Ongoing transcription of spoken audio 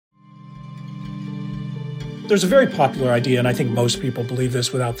There's a very popular idea, and I think most people believe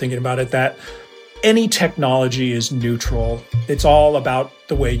this without thinking about it, that any technology is neutral. It's all about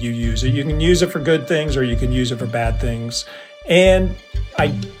the way you use it. You can use it for good things or you can use it for bad things. And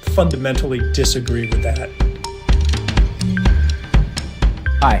I fundamentally disagree with that.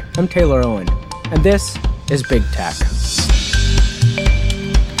 Hi, I'm Taylor Owen, and this is Big Tech.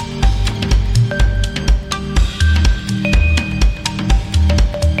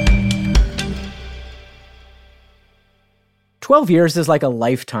 "12 years is like a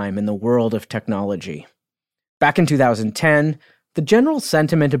lifetime in the world of technology. Back in 2010, the general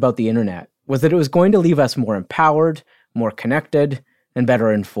sentiment about the internet was that it was going to leave us more empowered, more connected, and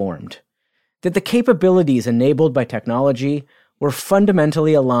better informed. That the capabilities enabled by technology were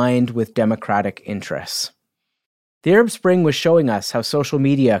fundamentally aligned with democratic interests. The Arab Spring was showing us how social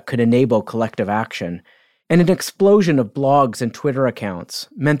media could enable collective action, and an explosion of blogs and Twitter accounts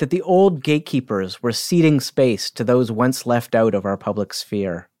meant that the old gatekeepers were ceding space to those once left out of our public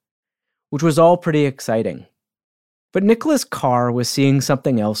sphere, which was all pretty exciting. But Nicholas Carr was seeing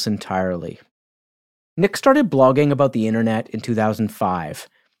something else entirely. Nick started blogging about the internet in 2005,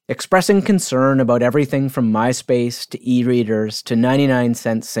 expressing concern about everything from MySpace to e-readers to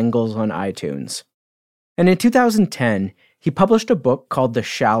 99-cent singles on iTunes. And in 2010, he published a book called The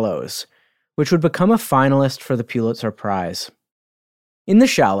Shallows, which would become a finalist for the Pulitzer Prize. In The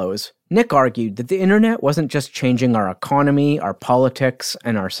Shallows, Nick argued that the internet wasn't just changing our economy, our politics,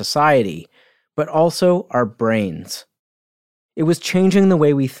 and our society, but also our brains. It was changing the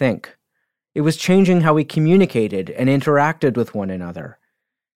way we think. It was changing how we communicated and interacted with one another.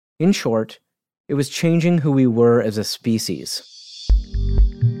 In short, it was changing who we were as a species.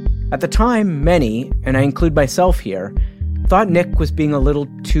 At the time, many, and I include myself here, thought Nick was being a little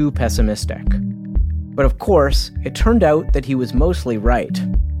too pessimistic. But of course, it turned out that he was mostly right.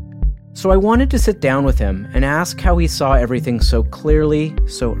 So I wanted to sit down with him and ask how he saw everything so clearly,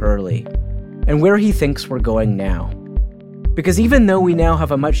 so early, and where he thinks we're going now. Because even though we now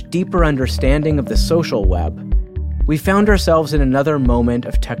have a much deeper understanding of the social web, we found ourselves in another moment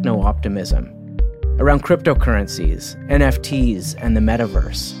of techno-optimism around cryptocurrencies, NFTs, and the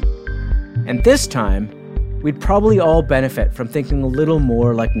metaverse. And this time, we'd probably all benefit from thinking a little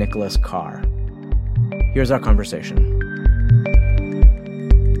more like Nicholas Carr. Here's our conversation.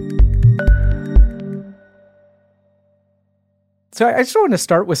 So I just want to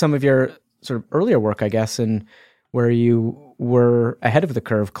start with some of your sort of earlier work, I guess, and where you were ahead of the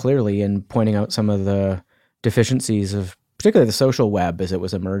curve clearly in pointing out some of the deficiencies of particularly the social web as it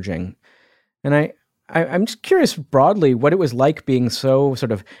was emerging. And I'm just curious broadly what it was like being so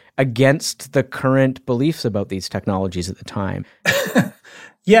sort of against the current beliefs about these technologies at the time.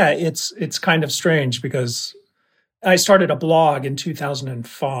 Yeah, it's kind of strange because I started a blog in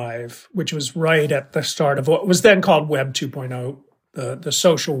 2005, which was right at the start of what was then called Web 2.0, the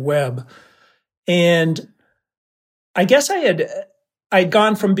social web. And I guess I'd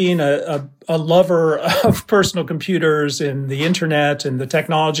gone from being a lover of personal computers and the internet and the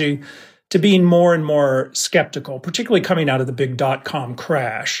technology to being more and more skeptical, particularly coming out of the big .com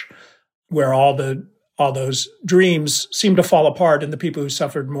crash, where all those dreams seemed to fall apart, and the people who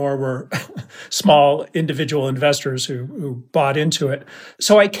suffered more were small individual investors who bought into it.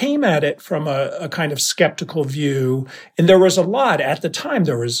 So I came at it from a kind of skeptical view, and there was a lot at the time.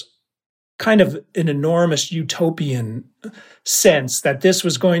 There was kind of an enormous utopian sense that this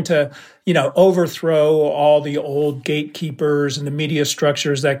was going to, overthrow all the old gatekeepers and the media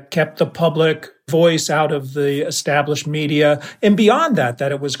structures that kept the public voice out of the established media. And beyond that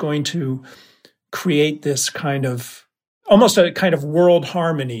it was going to create this kind of, almost a kind of world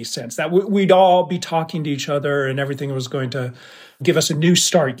harmony sense that we'd all be talking to each other and everything was going to give us a new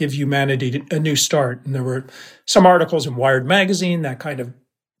start, give humanity a new start. And there were some articles in Wired magazine that kind of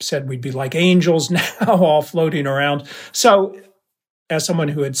said we'd be like angels now, all floating around. So as someone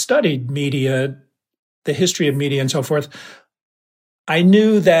who had studied media, the history of media and so forth, I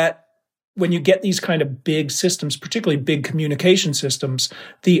knew that when you get these kind of big systems, particularly big communication systems,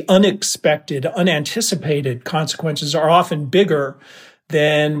 the unexpected, unanticipated consequences are often bigger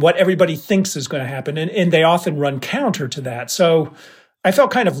than what everybody thinks is going to happen. And they often run counter to that. So I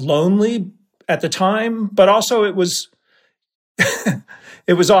felt kind of lonely at the time, but also it was...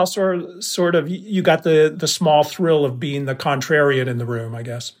 It was also sort of, you got the small thrill of being the contrarian in the room, I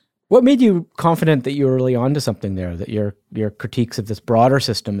guess. What made you confident that you were really onto something there, that your critiques of this broader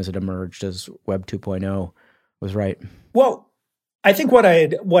system as it emerged as Web 2.0 was right? Well, I think what I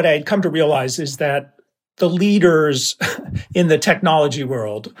had come to realize is that the leaders in the technology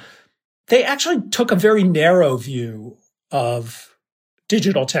world, they actually took a very narrow view of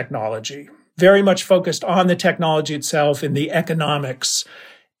digital technology. very much focused on the technology itself and the economics.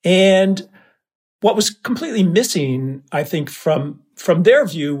 And what was completely missing, I think, from their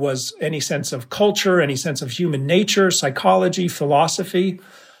view was any sense of culture, any sense of human nature, psychology, philosophy.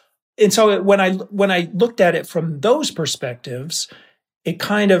 And so when I looked at it from those perspectives, it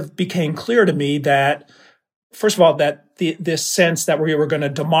kind of became clear to me that, first of all, that this sense that we were going to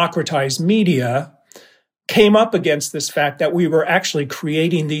democratize media came up against this fact that we were actually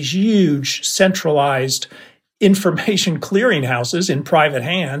creating these huge centralized information clearinghouses in private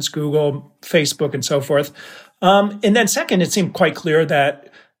hands, Google, Facebook, and so forth. And then second, it seemed quite clear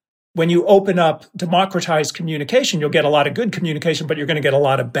that when you open up democratized communication, you'll get a lot of good communication, but you're going to get a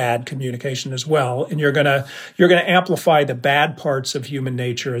lot of bad communication as well. And you're going to amplify the bad parts of human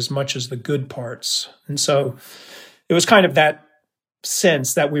nature as much as the good parts. And so it was kind of that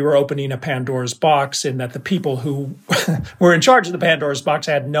sense that we were opening a Pandora's box, and that the people who were in charge of the Pandora's box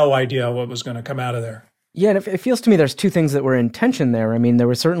had no idea what was going to come out of there. Yeah, and it feels to me there's two things that were in tension there. I mean, there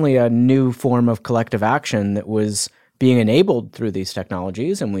was certainly a new form of collective action that was being enabled through these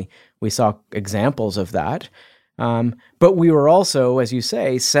technologies, and we saw examples of that. But we were also, as you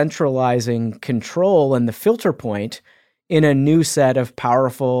say, centralizing control and the filter point in a new set of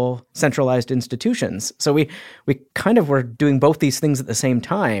powerful centralized institutions. So we kind of were doing both these things at the same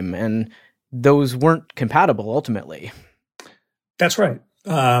time, and those weren't compatible ultimately. That's right.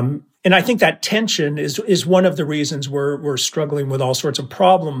 And I think that tension is one of the reasons we're struggling with all sorts of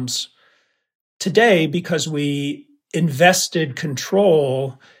problems today, because we invested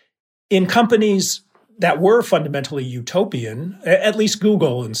control in companies that were fundamentally utopian, at least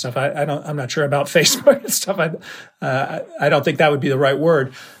Google and stuff. I'm not sure about Facebook and stuff. I don't think that would be the right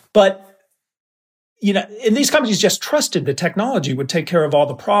word. But, and these companies just trusted the technology would take care of all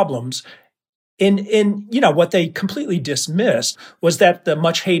the problems. And what they completely dismissed was that the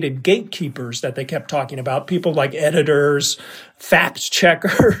much hated gatekeepers that they kept talking about, people like editors, fact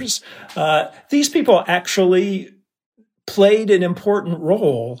checkers, these people actually played an important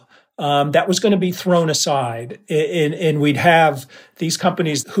role that was going to be thrown aside. And we'd have these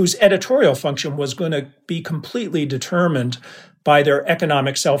companies whose editorial function was going to be completely determined by their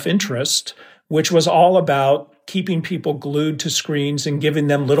economic self-interest, which was all about keeping people glued to screens and giving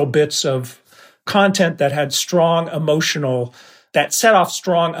them little bits of content that had that set off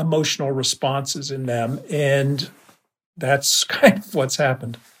strong emotional responses in them. And that's kind of what's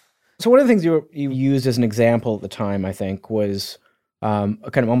happened. So one of the things you used as an example at the time, I think, was a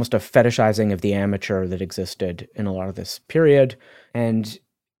kind of almost a fetishizing of the amateur that existed in a lot of this period. And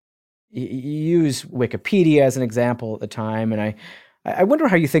you use Wikipedia as an example at the time. And I wonder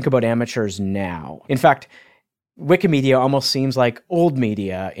how you think about amateurs now. In fact, Wikimedia almost seems like old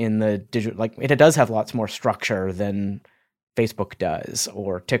media in the digital, like it does have lots more structure than Facebook does,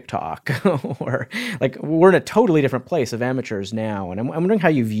 or TikTok, or like we're in a totally different place of amateurs now. And I'm wondering how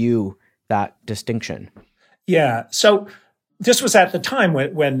you view that distinction. Yeah. So this was at the time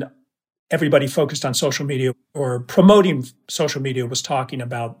when everybody focused on social media, or promoting social media was talking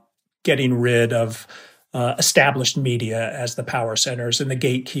about getting rid of established media as the power centers and the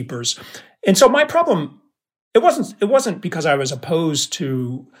gatekeepers. And so my problem, it wasn't because I was opposed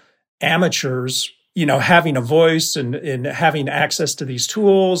to amateurs, having a voice and having access to these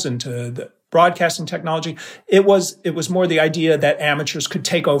tools and to the broadcasting technology. It was more the idea that amateurs could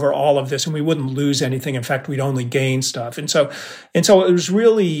take over all of this and we wouldn't lose anything. In fact, we'd only gain stuff. And so it was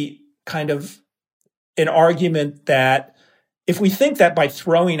really kind of an argument that if we think that by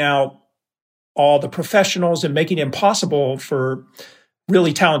throwing out all the professionals and making it impossible for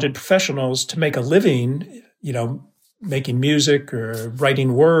really talented professionals to make a living, making music or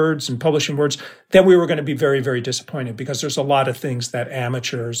writing words and publishing words, then we were going to be very, very disappointed, because there's a lot of things that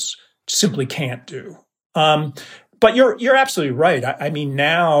amateurs simply can't do. But you're absolutely right. I mean,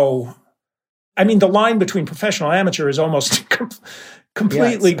 the line between professional and amateur is almost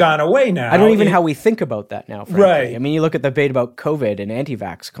completely gone away now. I don't even how we think about that now, frankly. Right. I mean, you look at the debate about COVID and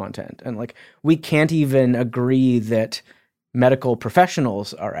anti-vax content, and like we can't even agree that medical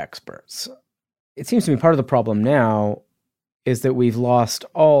professionals are experts. It seems to me part of the problem now is that we've lost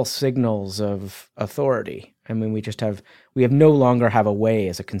all signals of authority. I mean, we no longer have a way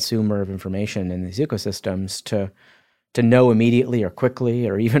as a consumer of information in these ecosystems to know immediately or quickly,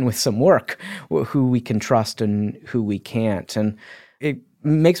 or even with some work, who we can trust and who we can't. And it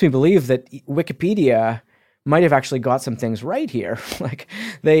makes me believe that Wikipedia might have actually got some things right here. Like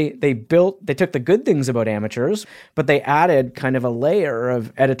they took the good things about amateurs, but they added kind of a layer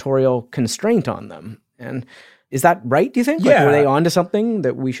of editorial constraint on them. And is that right, do you think? Yeah. Like, were they onto something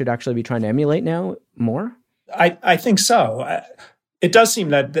that we should actually be trying to emulate now more? I think so. it does seem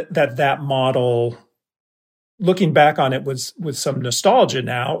that model, looking back on it with some nostalgia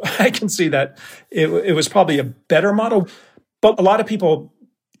now, I can see that it was probably a better model. But a lot of people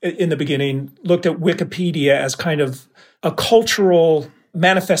in the beginning looked at Wikipedia as kind of a cultural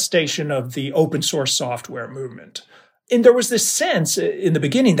manifestation of the open source software movement. And there was this sense in the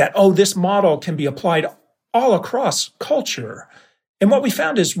beginning that, this model can be applied all across culture. And what we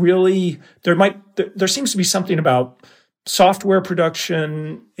found is really there seems to be something about software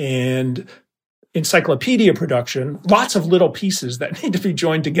production and encyclopedia production, lots of little pieces that need to be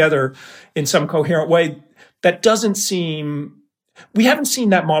joined together in some coherent way that doesn't seem, we haven't seen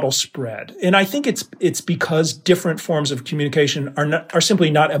that model spread. And I think it's because different forms of communication are simply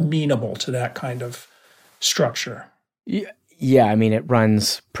not amenable to that kind of structure. Yeah, I mean, it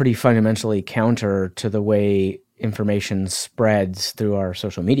runs pretty fundamentally counter to the way information spreads through our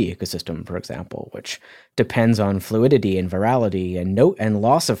social media ecosystem, for example, which depends on fluidity and virality and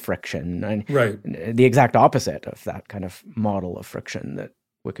loss of friction. And right. The exact opposite of that kind of model of friction that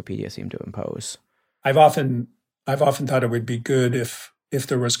Wikipedia seemed to impose. I've often thought it would be good if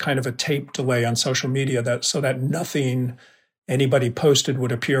there was kind of a tape delay on social media so that nothing anybody posted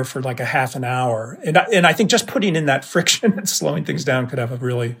would appear for like a half an hour. And I think just putting in that friction and slowing things down could have a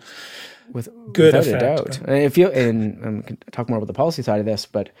really good effect. Without a doubt. And we can talk more about the policy side of this,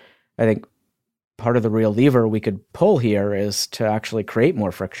 but I think part of the real lever we could pull here is to actually create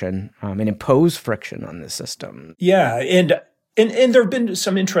more friction and impose friction on this system. Yeah, and there have been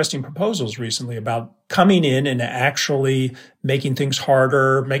some interesting proposals recently about coming in and actually making things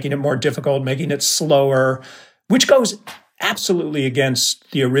harder, making it more difficult, making it slower, which goes absolutely against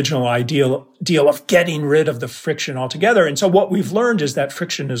the original deal of getting rid of the friction altogether. And so what we've learned is that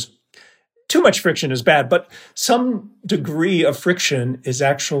too much friction is bad, but some degree of friction is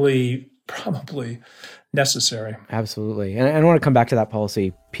actually probably necessary. Absolutely. And I want to come back to that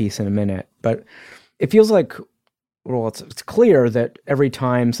policy piece in a minute, but it feels like, well, it's clear that every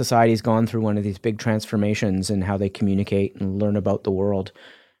time society's gone through one of these big transformations in how they communicate and learn about the world,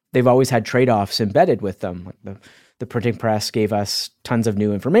 they've always had trade-offs embedded with them. Like the printing press gave us tons of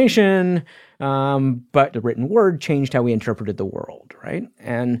new information, but the written word changed how we interpreted the world, right?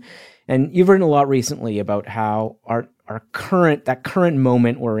 And you've written a lot recently about how our current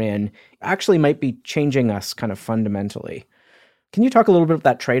moment we're in actually might be changing us kind of fundamentally. Can you talk a little bit about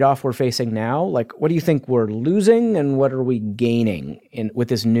that trade-off we're facing now? Like, what do you think we're losing and what are we gaining with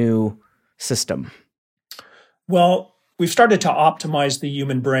this new system? Well, we've started to optimize the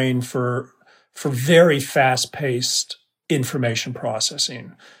human brain for very fast-paced information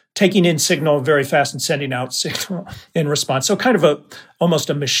processing, taking in signal very fast and sending out signal in response. So kind of almost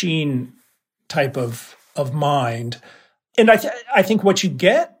a machine type of mind. And I think what you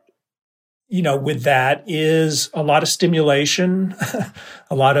get, with that is a lot of stimulation,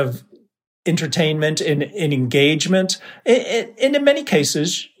 a lot of entertainment and engagement. And in many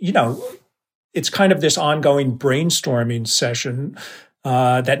cases, it's kind of this ongoing brainstorming session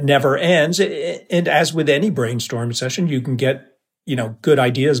that never ends. And as with any brainstorming session, you can get, good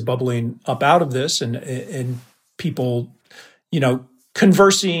ideas bubbling up out of this and people,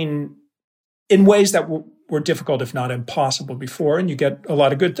 conversing in ways that were difficult, if not impossible before. And you get a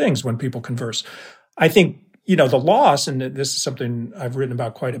lot of good things when people converse. I think, the loss, and this is something I've written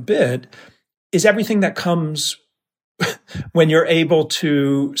about quite a bit, is everything that comes when you're able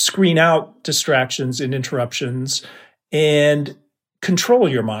to screen out distractions and interruptions and control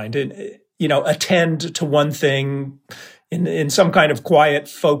your mind and, attend to one thing in some kind of quiet,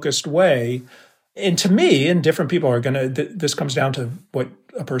 focused way. And to me, and different people are this comes down to what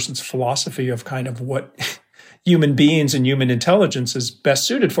a person's philosophy of kind of what human beings and human intelligence is best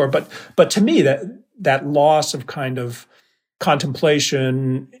suited for. But to me, that loss of kind of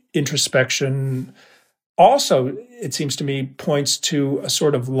contemplation, introspection, also, it seems to me, points to a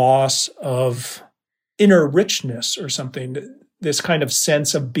sort of loss of inner richness or something, this kind of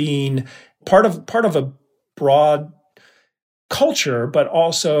sense of being part of a broad culture, but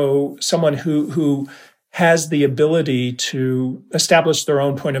also someone who has the ability to establish their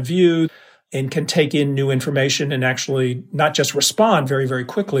own point of view and can take in new information and actually not just respond very, very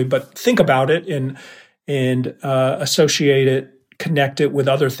quickly, but think about it and associate it, connect it with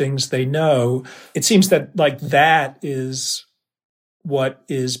other things they know. It seems that that is what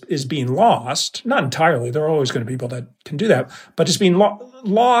is being lost. Not entirely. There are always going to be people that can do that, but it's being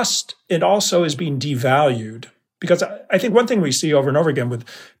lost. It also is being devalued. Because I think one thing we see over and over again with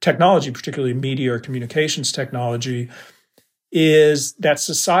technology, particularly media or communications technology, is that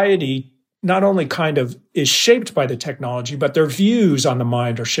society not only kind of is shaped by the technology, but their views on the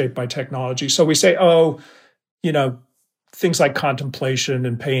mind are shaped by technology. So we say, things like contemplation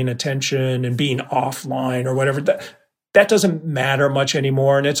and paying attention and being offline or whatever, that doesn't matter much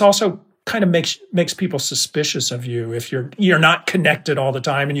anymore. And it's also kind of makes people suspicious of you if you're not connected all the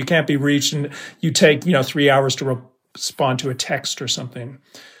time and you can't be reached and you take 3 hours to respond to a text or something.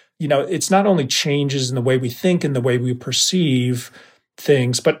 It's not only changes in the way we think and the way we perceive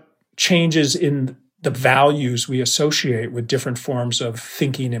things, but changes in the values we associate with different forms of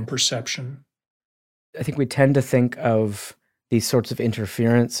thinking and perception. I think we tend to think of these sorts of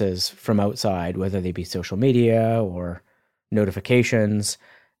interferences from outside, whether they be social media or notifications,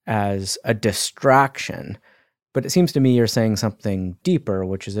 as a distraction. But it seems to me you're saying something deeper,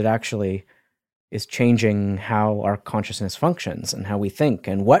 which is it actually is changing how our consciousness functions and how we think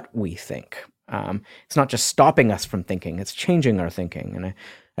and what we think. It's not just stopping us from thinking, it's changing our thinking. And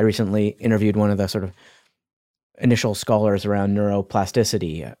I recently interviewed one of the sort of initial scholars around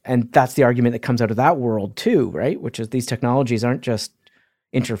neuroplasticity. And that's the argument that comes out of that world too, right? Which is these technologies aren't just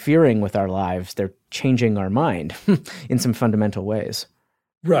interfering with our lives, they're changing our mind in some fundamental ways.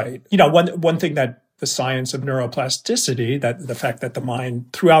 Right. One thing that the science of neuroplasticity, that the fact that the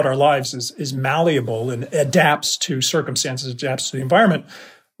mind throughout our lives is malleable and adapts to circumstances, adapts to the environment.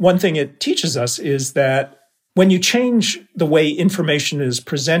 One thing it teaches us is that when you change the way information is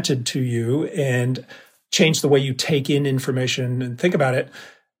presented to you and change the way you take in information and think about it,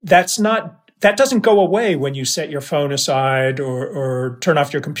 that doesn't go away when you set your phone aside or turn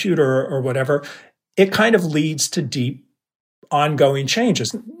off your computer or whatever. It kind of leads to deep ongoing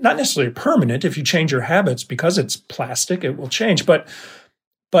changes, not necessarily permanent. If you change your habits because it's plastic, it will change.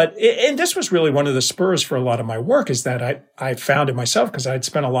 And this was really one of the spurs for a lot of my work, is that I found it myself, because I'd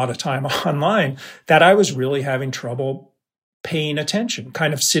spent a lot of time online, that I was really having trouble paying attention,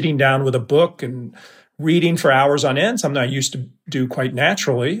 kind of sitting down with a book and reading for hours on end, something I used to do quite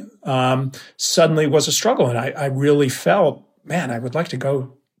naturally, suddenly was a struggle. And I really felt, man, I would like to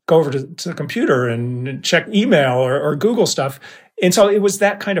go over to the computer and check email or Google stuff. And so it was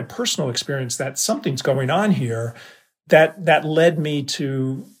that kind of personal experience that something's going on here that led me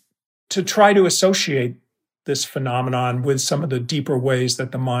to try to associate this phenomenon with some of the deeper ways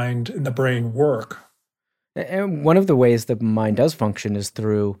that the mind and the brain work. And one of the ways the mind does function is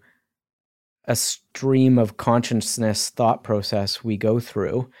through a stream of consciousness thought process we go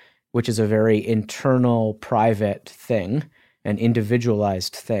through, which is a very internal, private thing, an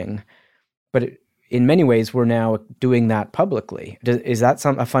individualized thing. But in many ways, we're now doing that publicly. Is that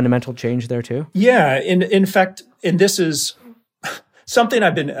a fundamental change there too? Yeah. In fact, and this is something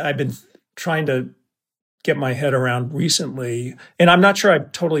I've been trying to get my head around recently, and I'm not sure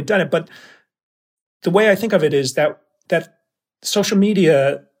I've totally done it, but the way I think of it is that social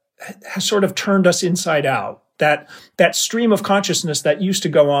media has sort of turned us inside out. That stream of consciousness that used to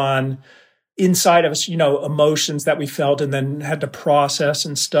go on inside of us, emotions that we felt and then had to process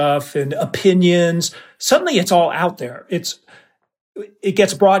and stuff, and opinions. Suddenly it's all out there. It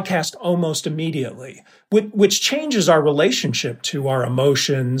gets broadcast almost immediately, which changes our relationship to our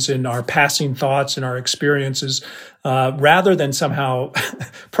emotions and our passing thoughts and our experiences. Rather than somehow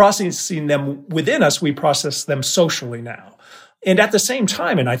processing them within us, we process them socially now. And at the same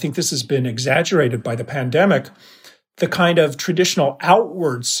time, and I think this has been exaggerated by the pandemic, the kind of traditional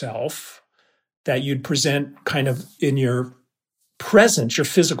outward self that you'd present kind of in your presence, your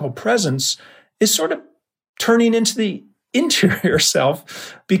physical presence, is sort of turning into the interior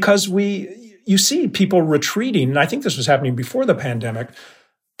self, because you see people retreating, and I think this was happening before the pandemic,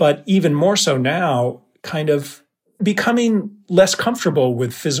 but even more so now, kind of becoming less comfortable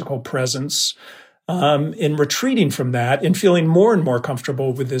with physical presence, in retreating from that and feeling more and more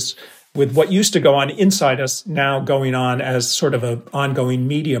comfortable with what used to go on inside us now going on as sort of an ongoing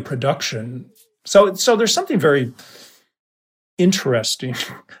media production. So there's something very interesting,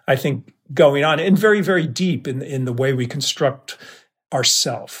 I think, going on, and very, very deep in the way we construct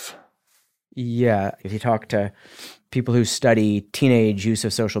ourself. Yeah. If you talk to people who study teenage use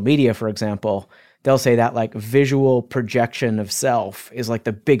of social media, for example, they'll say that like visual projection of self is like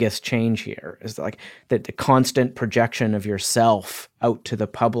the biggest change here. Is like the constant projection of yourself out to the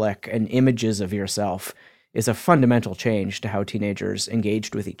public and images of yourself is a fundamental change to how teenagers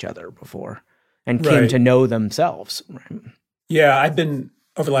engaged with each other before and came to know themselves. Yeah,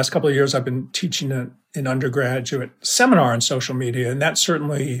 over the last couple of years, I've been teaching an undergraduate seminar on social media, and that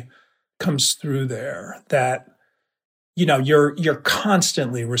certainly comes through there, that, you're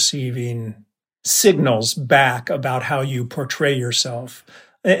constantly receiving signals back about how you portray yourself.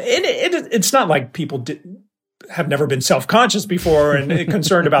 It's not like people have never been self-conscious before and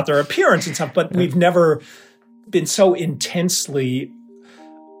concerned about their appearance and stuff, but we've never been so intensely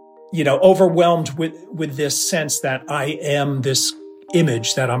overwhelmed with this sense that I am this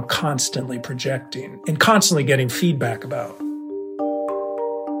image that I'm constantly projecting and constantly getting feedback about.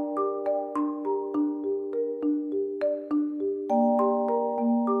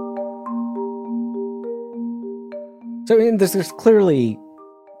 So there's clearly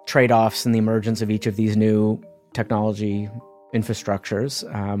trade-offs in the emergence of each of these new technology infrastructures.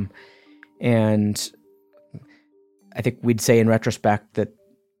 And I think we'd say in retrospect that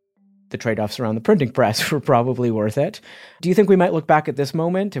the trade-offs around the printing press were probably worth it. Do you think we might look back at this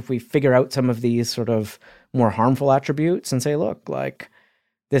moment if we figure out some of these sort of more harmful attributes and say, look, like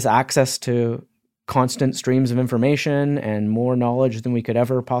this access to constant streams of information and more knowledge than we could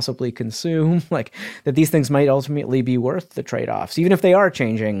ever possibly consume, like that these things might ultimately be worth the trade-offs, even if they are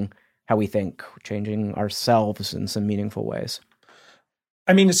changing how we think, changing ourselves in some meaningful ways?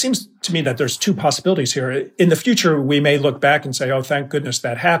 I mean, it seems to me that there's two possibilities here. In the future, we may look back and say, oh, thank goodness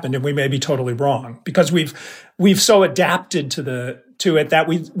that happened. And we may be totally wrong because we've so adapted to it that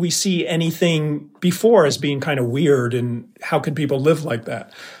we see anything before as being kind of weird. And how can people live like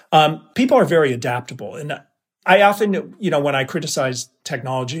that? People are very adaptable. And I often, when I criticize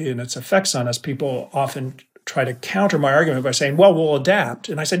technology and its effects on us, people often try to counter my argument by saying, well, we'll adapt.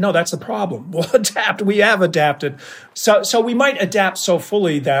 And I said, no, that's the problem. We'll adapt. We have adapted. So we might adapt so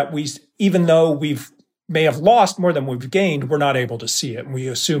fully that even though may have lost more than we've gained, we're not able to see it. And we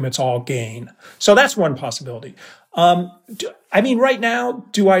assume it's all gain. So that's one possibility. Right now,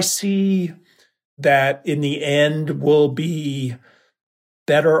 do I see that in the end we'll be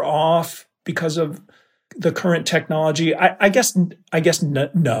better off because of the current technology? I guess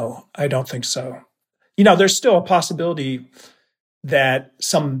no, I don't think so. There's still a possibility that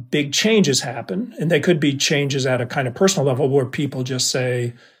some big changes happen, and they could be changes at a kind of personal level where people just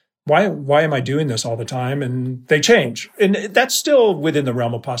say, why am I doing this all the time? And they change. And that's still within the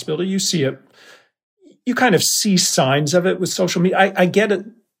realm of possibility. You see it. You kind of see signs of it with social media. I get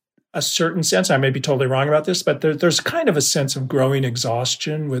a certain sense. I may be totally wrong about this, but there's kind of a sense of growing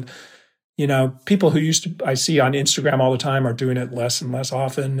exhaustion with, people who I see on Instagram all the time are doing it less and less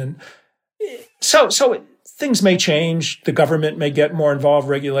often. And so things may change. The government may get more involved,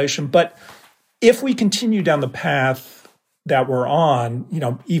 regulation. But if we continue down the path that we're on,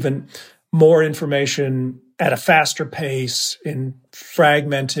 even more information at a faster pace and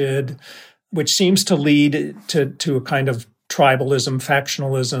fragmented, which seems to lead to a kind of tribalism,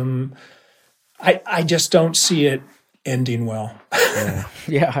 factionalism, I just don't see it ending well.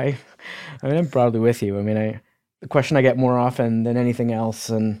 Yeah, I'm broadly with you. The question I get more often than anything else,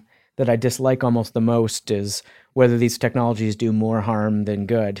 and that I dislike almost the most, is whether these technologies do more harm than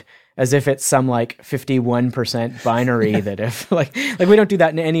good, as if it's some 51% binary that if like we don't do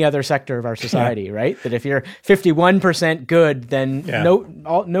that in any other sector of our society, right? That if you're 51% good, then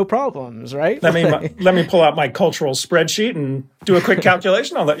no problems, right? Let me pull out my cultural spreadsheet and do a quick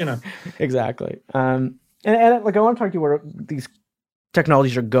calculation. I'll let you know. Exactly. And I want to talk to you where these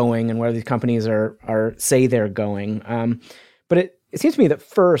technologies are going and where these companies are say they're going. But it seems to me that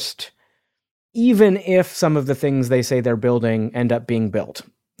first, even if some of the things they say they're building end up being built,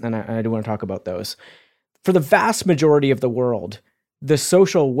 and I do want to talk about those, for the vast majority of the world, the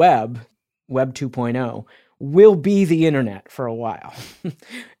social web 2.0, will be the internet for a while.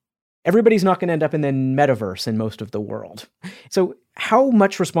 Everybody's not going to end up in the metaverse in most of the world. So how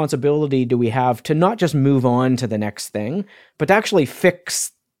much responsibility do we have to not just move on to the next thing, but to actually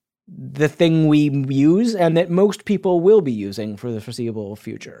fix the thing we use and that most people will be using for the foreseeable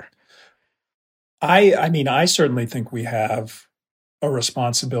future? I certainly think we have a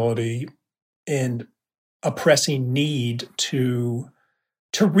responsibility and a pressing need to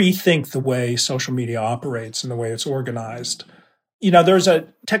rethink the way social media operates and the way it's organized. There's a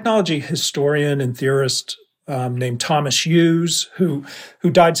technology historian and theorist named Thomas Hughes who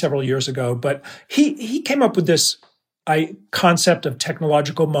died several years ago, but he came up with this concept of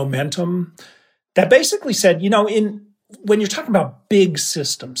technological momentum that basically said, when you're talking about big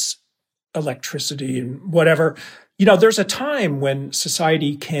systems, electricity and whatever, there's a time when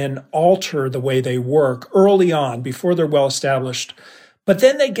society can alter the way they work early on before they're well established. But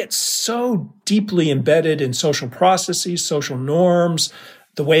then they get so deeply embedded in social processes, social norms,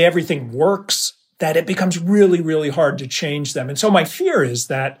 the way everything works, that it becomes really, really hard to change them. And so my fear is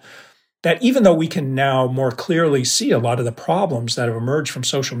that even though we can now more clearly see a lot of the problems that have emerged from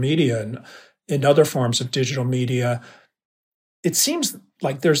social media and other forms of digital media, it seems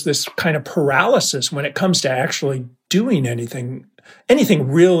like there's this kind of paralysis when it comes to actually doing anything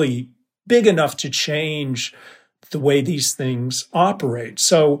really big enough to change the way these things operate.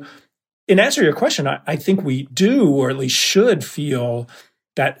 So in answer to your question, I think we do, or at least should, feel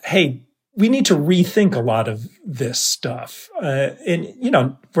that, hey, we need to rethink a lot of this stuff. And,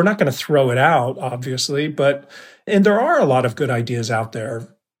 we're not going to throw it out, obviously, and there are a lot of good ideas out there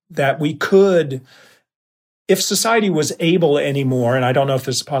that we could, if society was able anymore, and I don't know if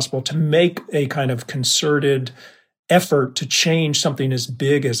this is possible, to make a kind of concerted effort to change something as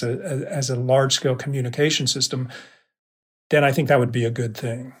big as a large-scale communication system, then I think that would be a good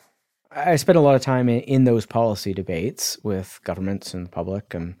thing. I spent a lot of time in those policy debates with governments and the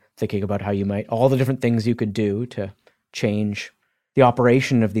public and thinking about how all the different things you could do to change the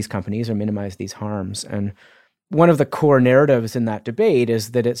operation of these companies or minimize these harms. And one of the core narratives in that debate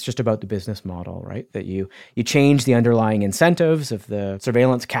is that it's just about the business model, right? That you change the underlying incentives of the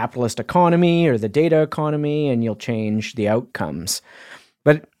surveillance capitalist economy or the data economy, and you'll change the outcomes.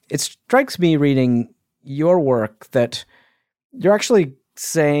 But it strikes me reading your work that you're actually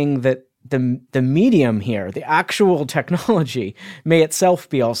saying that the medium here, the actual technology, may itself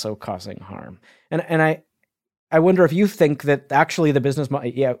be also causing harm. And I wonder if you think that actually the business model,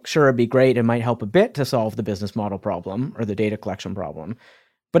 yeah, sure, it'd be great. It might help a bit to solve the business model problem or the data collection problem,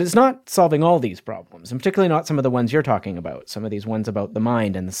 but it's not solving all these problems, and particularly not some of the ones you're talking about, some of these ones about the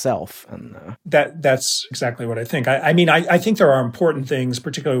mind and the self. And That's exactly what I think. I think there are important things,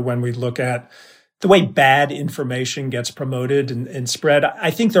 particularly when we look at the way bad information gets promoted and spread. I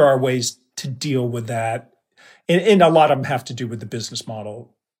think there are ways to deal with that. And a lot of them have to do with the business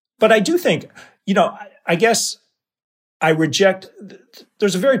model. But I do think, I guess I reject,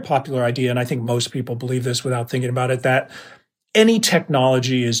 there's a very popular idea, and I think most people believe this without thinking about it, that any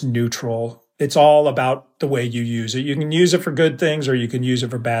technology is neutral. It's all about the way you use it. You can use it for good things or you can use it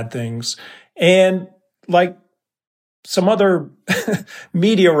for bad things. And like some other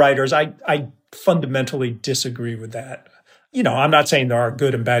media writers, I fundamentally disagree with that. I'm not saying there are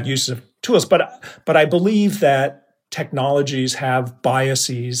good and bad uses of tools, but I believe that technologies have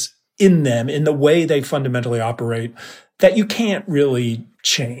biases in them, in the way they fundamentally operate, that you can't really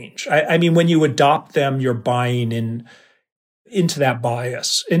change. I mean, when you adopt them, you're buying into that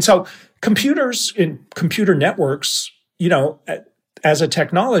bias. And so computers and computer networks, as a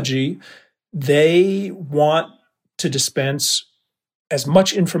technology, they want to dispense as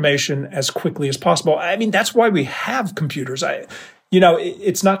much information as quickly as possible. I mean, that's why we have computers.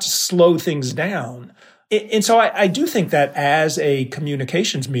 It's not to slow things down. And so I do think that as a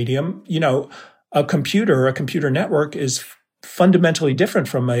communications medium, a computer network is fundamentally different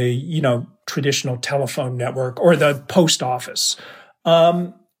from a, traditional telephone network or the post office.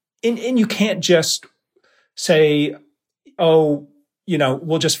 And you can't just say, oh,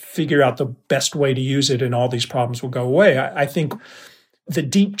 we'll just figure out the best way to use it and all these problems will go away. I think the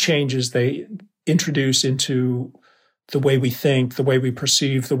deep changes they introduce into the way we think, the way we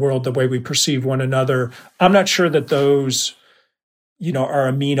perceive the world, the way we perceive one another, I'm not sure that those, are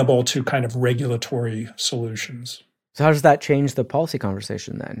amenable to kind of regulatory solutions. So how does that change the policy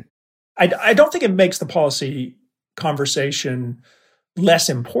conversation then? I don't think it makes the policy conversation less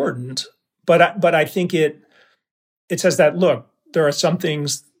important, but I think it says that, look, there are some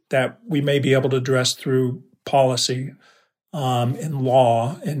things that we may be able to address through policy and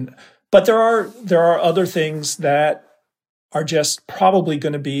law, but there are other things that are just probably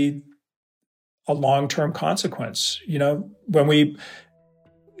going to be a long-term consequence.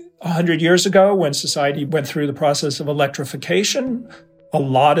 100 years ago, when society went through the process of electrification, a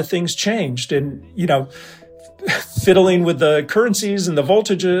lot of things changed. And, fiddling with the currencies and the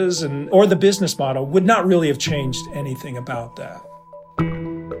voltages or the business model would not really have changed anything about that.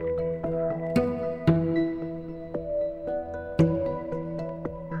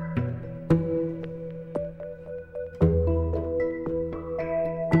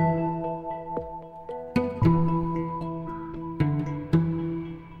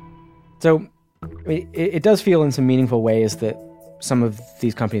 So it does feel in some meaningful ways that some of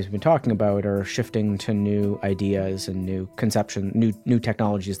these companies we've been talking about are shifting to new ideas and new conception, new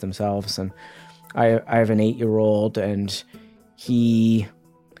technologies themselves. And I have an 8-year-old, and he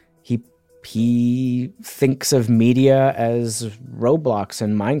thinks of media as Roblox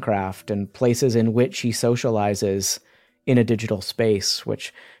and Minecraft and places in which he socializes in a digital space,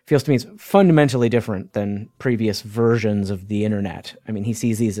 which feels to me is fundamentally different than previous versions of the internet. I mean, he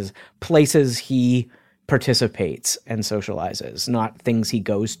sees these as places he participates and socializes, not things he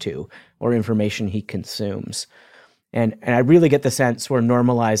goes to or information he consumes. And I really get the sense we're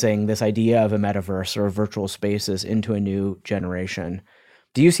normalizing this idea of a metaverse or virtual spaces into a new generation.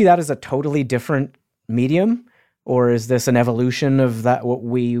 Do you see that as a totally different medium, or is this an evolution of that what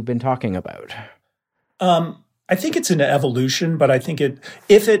we've been talking about? I think it's an evolution, but I think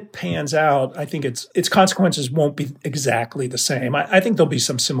if it pans out, I think its consequences won't be exactly the same. I think there'll be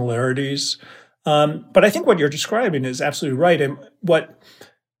some similarities, but I think what you're describing is absolutely right. And what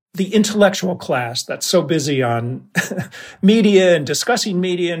the intellectual class that's so busy on media and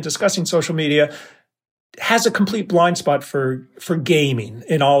discussing social media has a complete blind spot for gaming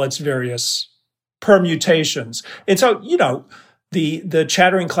in all its various permutations. And so, the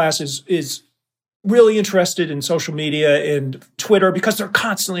chattering class is really interested in social media and Twitter because they're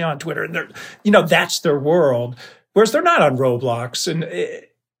constantly on Twitter and that's their world. Whereas they're not on Roblox.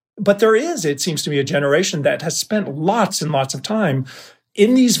 But there is, it seems to me, a generation that has spent lots and lots of time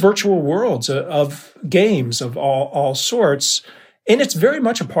in these virtual worlds of games of all sorts. And it's very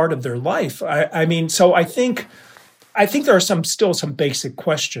much a part of their life. So I think there are still some basic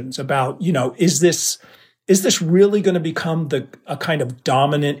questions about, is this really going to become a kind of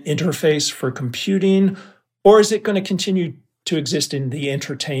dominant interface for computing, or is it going to continue to exist in the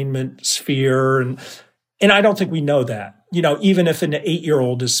entertainment sphere? And I don't think we know that. Even if an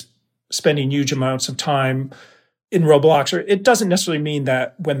 8-year-old is spending huge amounts of time in Roblox, or it doesn't necessarily mean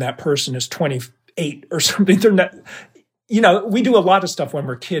that when that person is 28 or something, they're not. We do a lot of stuff when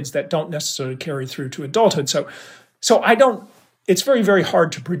we're kids that don't necessarily carry through to adulthood. So I don't. It's very, very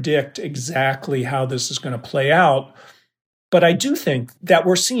hard to predict exactly how this is going to play out. But I do think that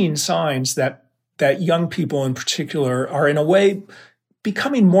we're seeing signs that young people in particular are in a way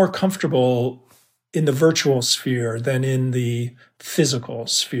becoming more comfortable in the virtual sphere than in the physical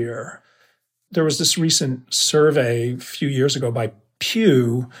sphere. There was this recent survey a few years ago by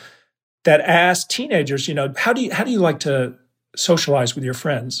Pew that asked teenagers, how do you like to socialize with your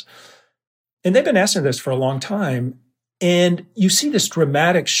friends? And they've been asking this for a long time. And you see this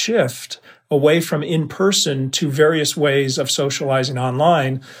dramatic shift away from in-person to various ways of socializing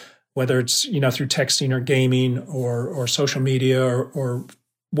online, whether it's, through texting or gaming or social media or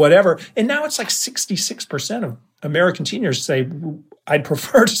whatever. And now it's like 66% of American teenagers say, I'd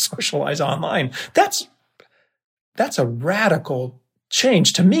prefer to socialize online. That's a radical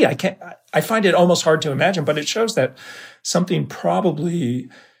change to me. I find it almost hard to imagine, but it shows that something probably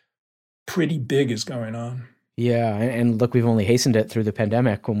pretty big is going on. Yeah, and look, we've only hastened it through the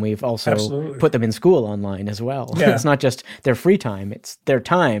pandemic when we've also Absolutely. put them in school online as well. Yeah. It's not just their free time, it's their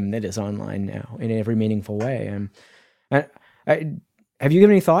time that is online now in every meaningful way. And have you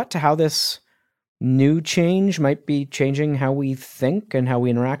given any thought to how this new change might be changing how we think and how we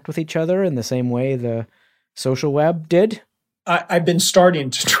interact with each other in the same way the social web did? I've been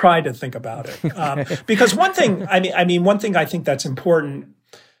starting to try to think about it. Because one thing I think that's important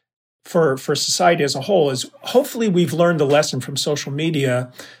for society as a whole is hopefully we've learned the lesson from social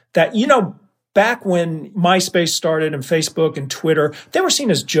media that, back when MySpace started and Facebook and Twitter, they were seen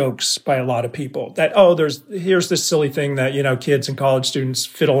as jokes by a lot of people that, here's this silly thing that, kids and college students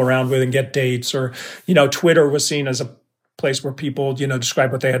fiddle around with and get dates, or, Twitter was seen as a place where people,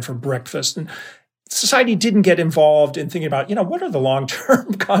 describe what they had for breakfast. And society didn't get involved in thinking about, what are the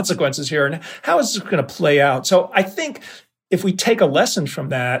long-term consequences here and how is this going to play out? So I think if we take a lesson from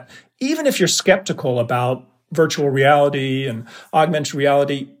that, even if you're skeptical about virtual reality and augmented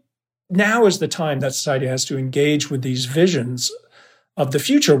reality, now is the time that society has to engage with these visions of the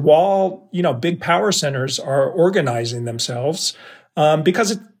future while, big power centers are organizing themselves,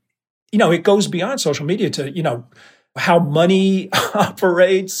 because it goes beyond social media to, how money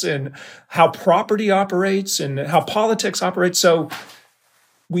operates and how property operates and how politics operates. So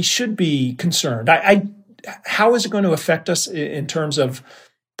we should be concerned. How is it going to affect us in terms of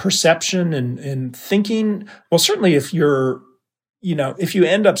perception and thinking? Well, certainly if you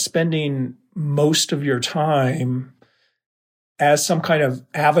end up spending most of your time as some kind of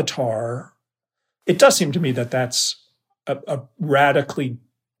avatar, it does seem to me that that's a radically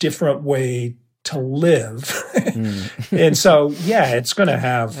different way to live. And so, it's going to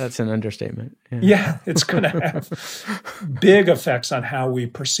have... That's an understatement. Yeah, it's going to have big effects on how we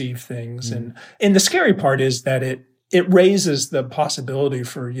perceive things. And the scary part is that it raises the possibility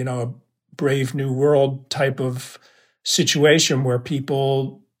for, a Brave New World type of situation where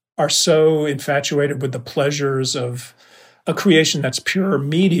people are so infatuated with the pleasures of a creation that's pure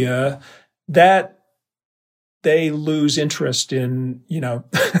media that they lose interest in,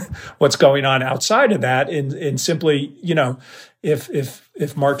 what's going on outside of that. And simply,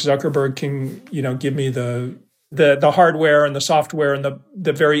 if Mark Zuckerberg can, give me the hardware and the software and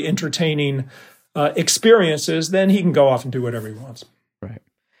the very entertaining experiences, then he can go off and do whatever he wants. Right.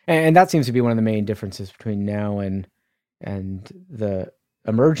 And that seems to be one of the main differences between now and the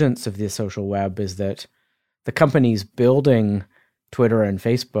emergence of the social web is that the companies building Twitter and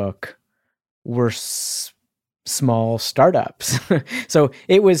Facebook were small startups. So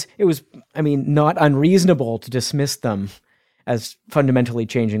it was, I mean, not unreasonable to dismiss them as fundamentally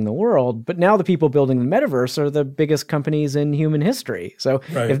changing the world. But now the people building the metaverse are the biggest companies in human history. So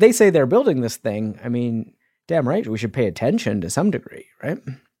if they say they're building this thing, I mean, damn right, we should pay attention to some degree, right?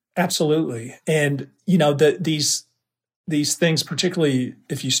 Absolutely. And, these things, particularly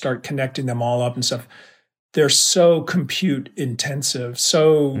if you start connecting them all up and stuff, they're so compute intensive,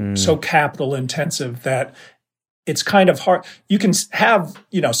 so capital intensive that it's kind of hard. You can have,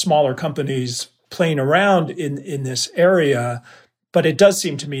 smaller companies playing around in this area, but it does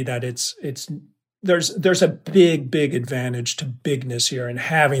seem to me that there's a big advantage to bigness here and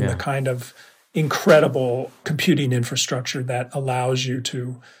having the kind of incredible computing infrastructure that allows you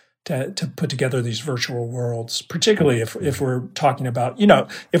to put together these virtual worlds, particularly if we're talking about,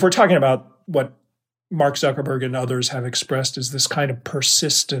 what Mark Zuckerberg and others have expressed as this kind of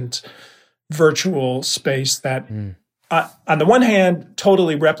persistent virtual space that on the one hand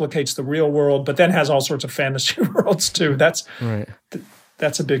totally replicates the real world, but then has all sorts of fantasy worlds too. That's right.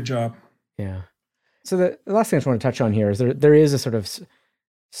 That's a big job. Yeah. So the last thing I just want to touch on here is there is a sort of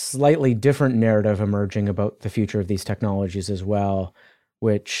slightly different narrative emerging about the future of these technologies as well,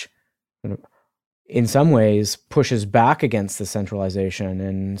 which in some ways pushes back against the centralization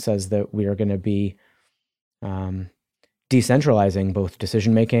and says that we are going to be decentralizing both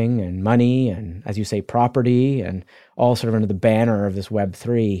decision-making and money and, as you say, property, and all sort of under the banner of this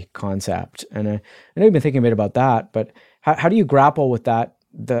Web3 concept. And I know you've been thinking a bit about that, but how do you grapple with that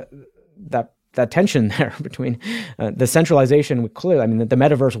tension there between the centralization? Clearly, I mean, the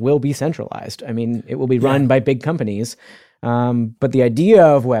metaverse will be centralized. I mean, it will be run by big companies. But the idea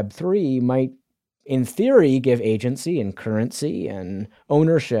of Web3 might, in theory, give agency and currency and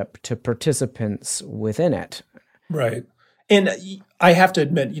ownership to participants within it. Right. And I have to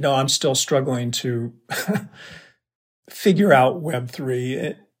admit, I'm still struggling to figure out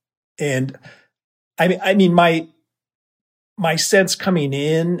Web3. And I mean, my sense coming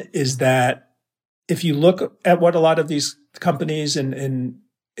in is that if you look at what a lot of these companies and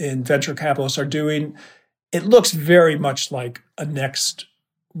venture capitalists are doing, it looks very much like a next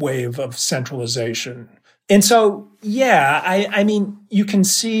wave of centralization. And so, I mean, you can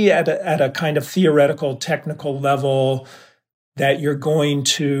see at a kind of theoretical, technical level that you're going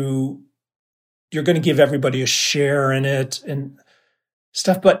to give everybody a share in it and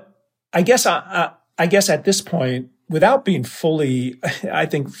stuff. But I guess at this point, without being fully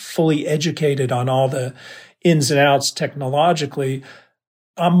educated on all the ins and outs technologically,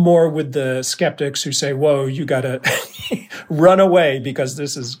 I'm more with the skeptics who say, "Whoa, you got to run away because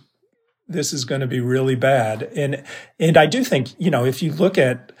this is going to be really bad." And I do think, if you look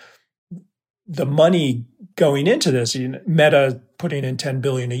at the money going into this, Meta putting in $10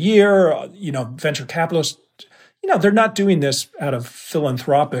 billion a year, venture capitalists, they're not doing this out of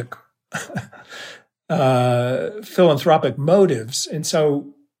philanthropic motives. And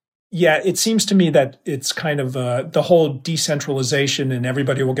so, it seems to me that it's kind of the whole decentralization and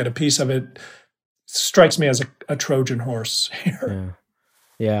everybody will get a piece of it strikes me as a Trojan horse here.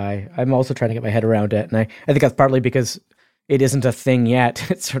 Yeah, I'm also trying to get my head around it, and I think that's partly because it isn't a thing yet.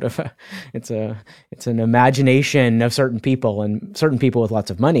 It's sort of it's an imagination of certain people and certain people with lots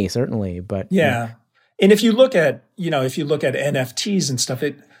of money, certainly. But and if you look at NFTs and stuff,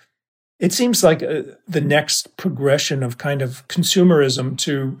 it seems like the next progression of kind of consumerism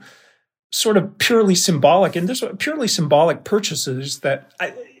to sort of purely symbolic, and there's purely symbolic purchases that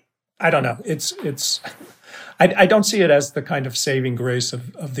I don't know. I don't see it as the kind of saving grace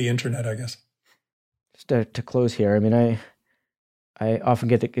of the internet, I guess. Just to close here, I mean, I often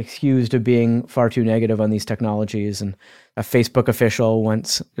get accused of being far too negative on these technologies, and a Facebook official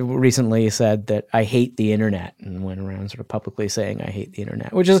recently said that I hate the internet and went around sort of publicly saying I hate the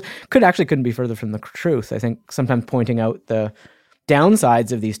internet, which couldn't be further from the truth. I think sometimes pointing out the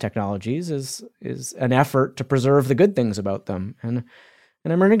downsides of these technologies is an effort to preserve the good things about them. And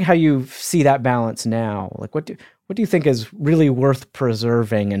I'm wondering how you see that balance now. Like, what do you think is really worth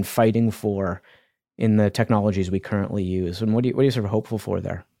preserving and fighting for in the technologies we currently use, and what are you sort of hopeful for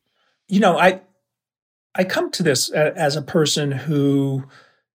there? I come to this as a person who,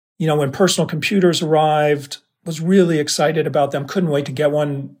 when personal computers arrived, was really excited about them. Couldn't wait to get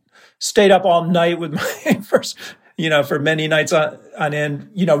one. Stayed up all night with my first, for many nights on end.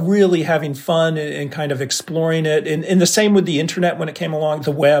 Really having fun and kind of exploring it. And the same with the internet when it came along,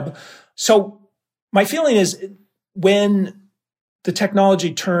 the web. So my feeling is when the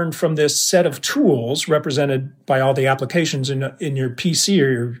technology turned from this set of tools represented by all the applications in your PC or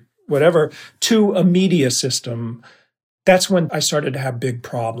your whatever to a media system, that's when I started to have big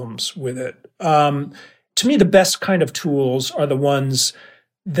problems with it. To to me, the best kind of tools are the ones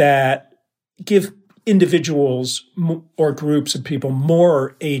that give individuals or groups of people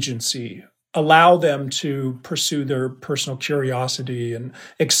more agency, allow them to pursue their personal curiosity and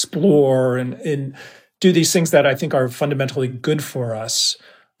explore and do these things that I think are fundamentally good for us,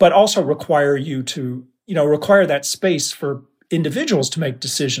 but also require you to, require that space for individuals to make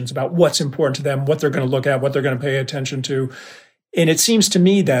decisions about what's important to them, what they're going to look at, what they're going to pay attention to. And it seems to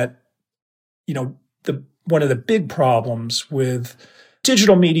me that, one of the big problems with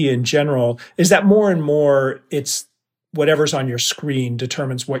digital media in general is that more and more it's whatever's on your screen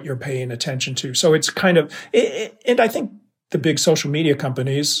determines what you're paying attention to. So it's kind of, and I think the big social media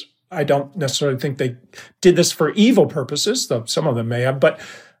companies, I don't necessarily think they did this for evil purposes, though some of them may have, but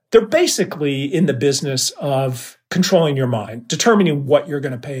they're basically in the business of controlling your mind, determining what you're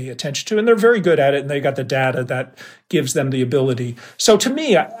going to pay attention to. And they're very good at it. And they got the data that gives them the ability. So to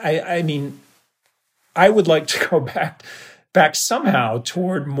me, I mean, I would like to go back somehow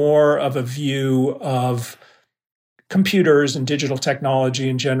toward more of a view of computers and digital technology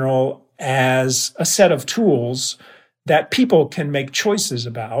in general as a set of tools that people can make choices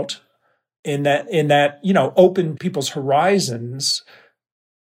about in that open people's horizons.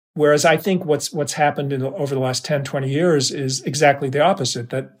 Whereas I think what's happened over the last 10, 20 years is exactly the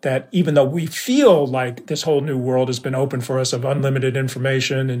opposite, that even though we feel like this whole new world has been open for us of unlimited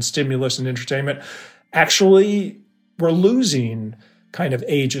information and stimulus and entertainment, actually we're losing kind of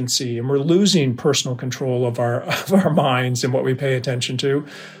agency and we're losing personal control of our minds and what we pay attention to.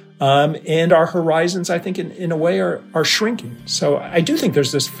 And our horizons, I think, in a way are shrinking. So I do think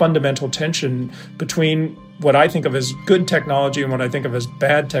there's this fundamental tension between what I think of as good technology and what I think of as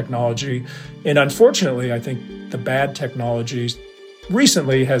bad technology. And unfortunately, I think the bad technology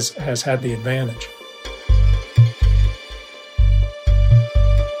recently has had the advantage.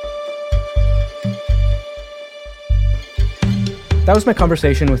 That was my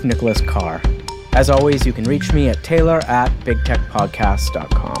conversation with Nicholas Carr. As always, you can reach me at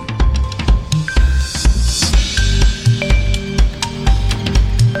taylor@bigtechpodcast.com.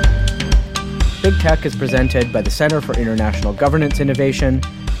 Big Tech is presented by the Center for International Governance Innovation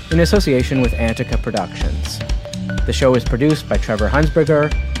in association with Antica Productions. The show is produced by Trevor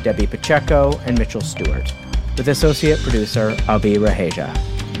Heinsberger, Debbie Pacheco, and Mitchell Stewart, with associate producer Abi Raheja.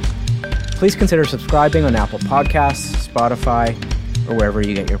 Please consider subscribing on Apple Podcasts, Spotify, or wherever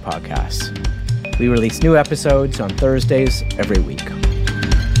you get your podcasts. We release new episodes on Thursdays every week.